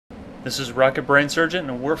This is Rocket Brain Surgeon,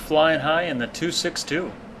 and we're flying high in the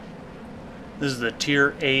 262. This is the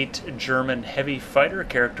Tier 8 German heavy fighter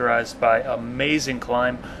characterized by amazing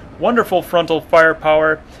climb, wonderful frontal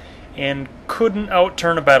firepower, and couldn't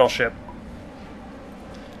outturn a battleship.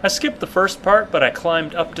 I skipped the first part, but I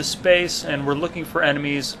climbed up to space and we're looking for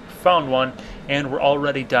enemies, found one, and we're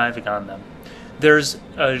already diving on them. There's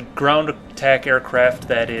a ground attack aircraft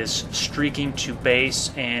that is streaking to base,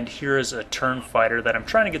 and here is a turn fighter that I'm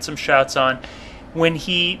trying to get some shots on. When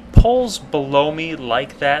he pulls below me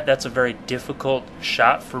like that, that's a very difficult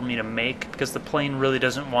shot for me to make because the plane really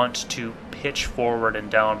doesn't want to pitch forward and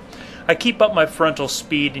down. I keep up my frontal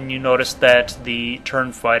speed, and you notice that the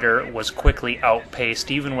turn fighter was quickly outpaced.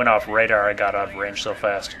 Even when off radar, I got out of range so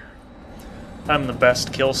fast. I'm the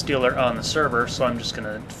best kill stealer on the server, so I'm just going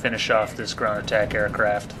to finish off this ground attack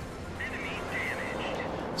aircraft.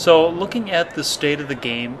 So looking at the state of the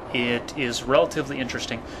game, it is relatively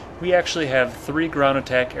interesting. We actually have 3 ground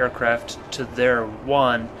attack aircraft to their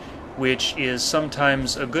 1, which is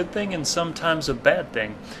sometimes a good thing and sometimes a bad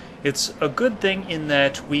thing. It's a good thing in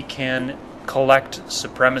that we can collect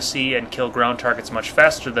supremacy and kill ground targets much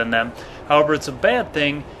faster than them. However, it's a bad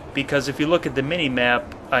thing because if you look at the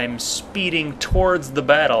mini-map, I'm speeding towards the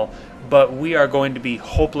battle, but we are going to be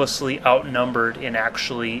hopelessly outnumbered in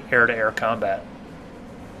actually air-to-air combat.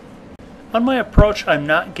 On my approach, I'm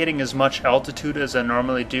not getting as much altitude as I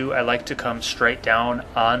normally do. I like to come straight down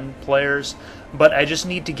on players, but I just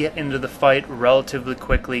need to get into the fight relatively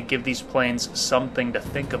quickly, give these planes something to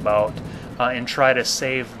think about, and try to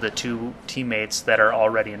save the 2 teammates that are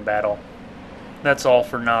already in battle. That's all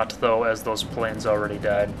for naught, though, as those planes already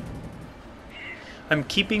died. I'm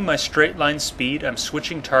keeping my straight line speed. I'm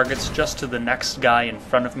switching targets just to the next guy in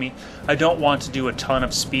front of me. I don't want to do a ton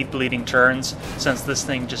of speed bleeding turns since this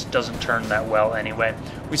thing just doesn't turn that well anyway.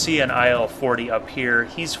 We see an IL-40 up here.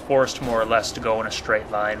 He's forced more or less to go in a straight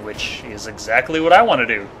line, which is exactly what I want to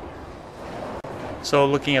do. So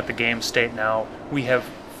looking at the game state now, we have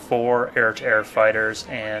 4 air-to-air fighters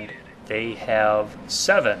and they have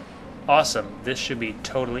 7. Awesome, this should be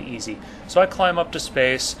totally easy. So I climb up to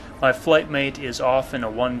space. My flight mate is off in a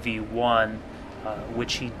 1v1,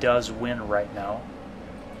 which he does win right now.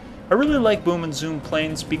 I really like boom and zoom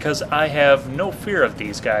planes because I have no fear of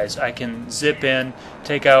these guys. I can zip in,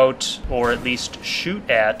 take out, or at least shoot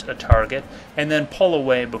at a target, and then pull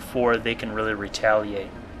away before they can really retaliate.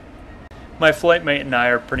 My flight mate and I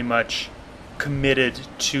are pretty much committed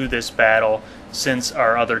to this battle since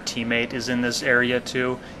our other teammate is in this area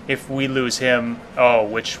too. If we lose him,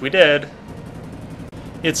 which we did,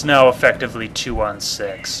 it's now effectively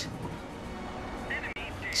 2-on-6.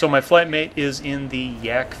 So my flight mate is in the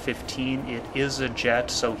Yak-15. It is a jet,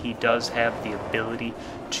 so he does have the ability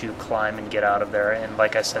to climb and get out of there, and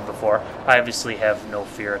like I said before, I obviously have no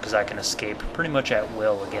fear because I can escape pretty much at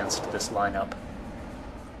will against this lineup.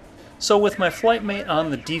 So with my flight mate on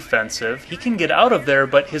the defensive, he can get out of there,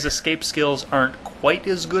 but his escape skills aren't quite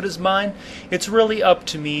as good as mine. It's really up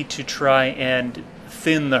to me to try and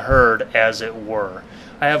thin the herd, as it were.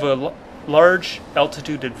 I have a large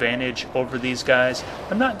altitude advantage over these guys.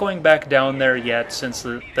 I'm not going back down there yet since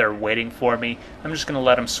they're waiting for me. I'm just going to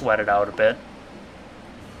let them sweat it out a bit.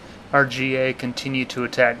 Our GA continue to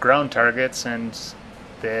attack ground targets, and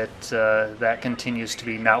that continues to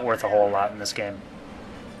be not worth a whole lot in this game.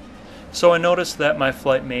 So I notice that my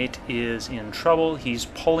flight mate is in trouble. He's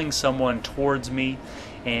pulling someone towards me,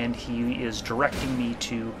 and he is directing me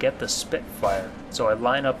to get the Spitfire. So I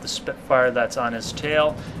line up the Spitfire that's on his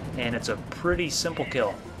tail, and it's a pretty simple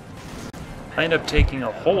kill. I end up taking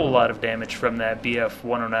a whole lot of damage from that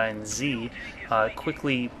BF-109Z.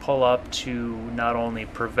 Quickly pull up to not only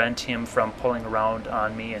prevent him from pulling around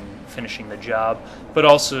on me and finishing the job, but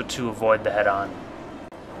also to avoid the head-on.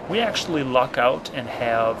 We actually luck out and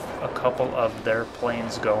have a couple of their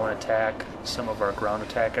planes go and attack some of our ground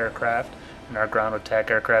attack aircraft, and our ground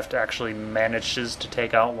attack aircraft actually manages to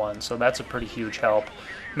take out one, so that's a pretty huge help,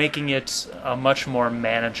 making it a much more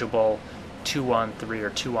manageable 2-on-3 or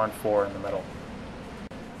 2-on-4 in the middle.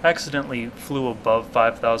 I accidentally flew above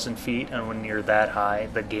 5,000 feet, and when you're that high,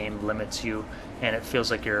 the game limits you, and it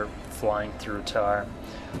feels like you're flying through tar.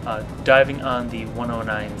 Diving on the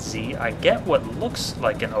 109Z, I get what looks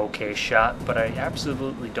like an okay shot, but I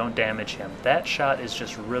absolutely don't damage him. That shot is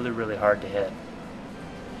just really hard to hit.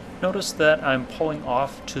 Notice that I'm pulling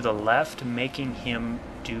off to the left, making him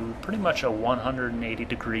do pretty much a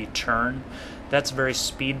 180-degree turn. That's very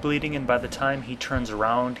speed bleeding, and by the time he turns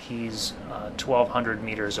around, he's 1,200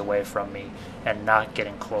 meters away from me and not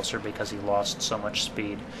getting closer because he lost so much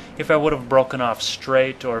speed. If I would have broken off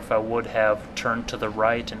straight, or if I would have turned to the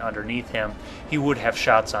right and underneath him, he would have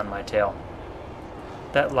shots on my tail.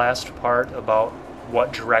 That last part about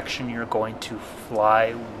what direction you're going to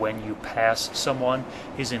fly when you pass someone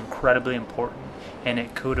is incredibly important, and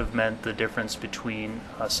it could have meant the difference between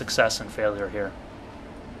success and failure here.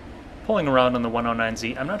 Pulling around on the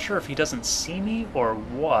 109Z, I'm not sure if he doesn't see me or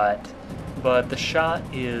what, but the shot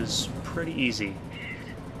is pretty easy.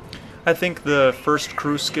 I think the first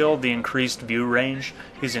crew skill, the increased view range,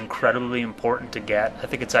 is incredibly important to get. I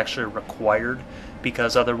think it's actually required,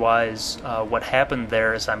 because otherwise what happened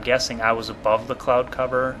there is, I'm guessing I was above the cloud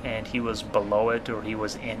cover and he was below it, or he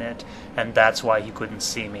was in it, and that's why he couldn't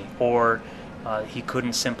see me. Or he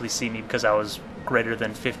couldn't simply see me because I was greater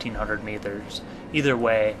than 1,500 meters. Either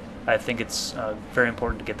way, I think it's very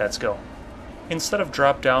important to get that skill. Instead of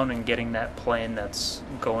drop down and getting that plane that's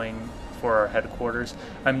going for our headquarters,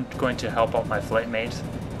 I'm going to help out my flight mate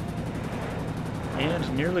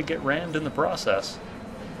and nearly get rammed in the process.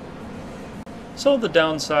 So the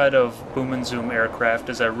downside of boom and zoom aircraft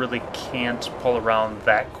is I really can't pull around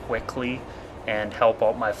that quickly and help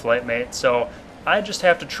out my flight mate, so I just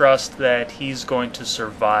have to trust that he's going to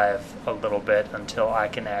survive a little bit until I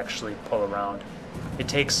can actually pull around. It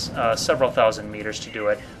takes several thousand meters to do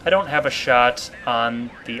it. I don't have a shot on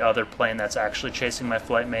the other plane that's actually chasing my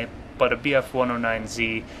flight mate, but a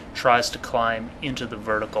BF-109Z tries to climb into the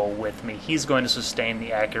vertical with me. He's going to sustain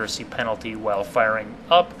the accuracy penalty while firing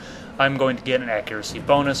up. I'm going to get an accuracy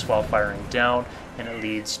bonus while firing down, and it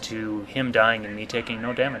leads to him dying and me taking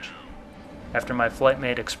no damage. After my flight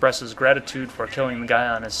mate expresses gratitude for killing the guy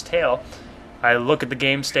on his tail, I look at the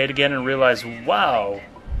game state again and realize, wow,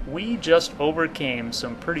 we just overcame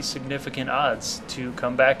some pretty significant odds to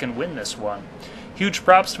come back and win this one. Huge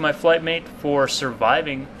props to my flight mate for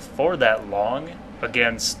surviving for that long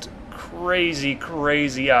against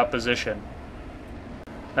crazy opposition.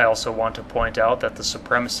 I also want to point out that the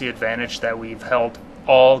supremacy advantage that we've held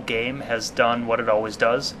all game has done what it always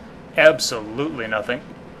does. Absolutely nothing.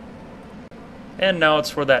 And now it's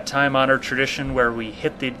for that time-honored tradition where we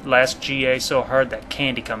hit the last GA so hard that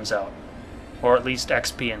candy comes out. Or at least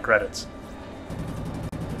XP and credits.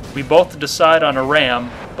 We both decide on a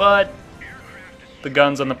ram, but the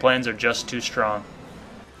guns on the planes are just too strong.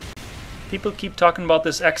 People keep talking about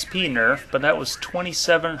this XP nerf, but that was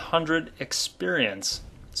 2,700 experience.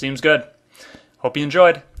 Seems good. Hope you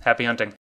enjoyed. Happy hunting.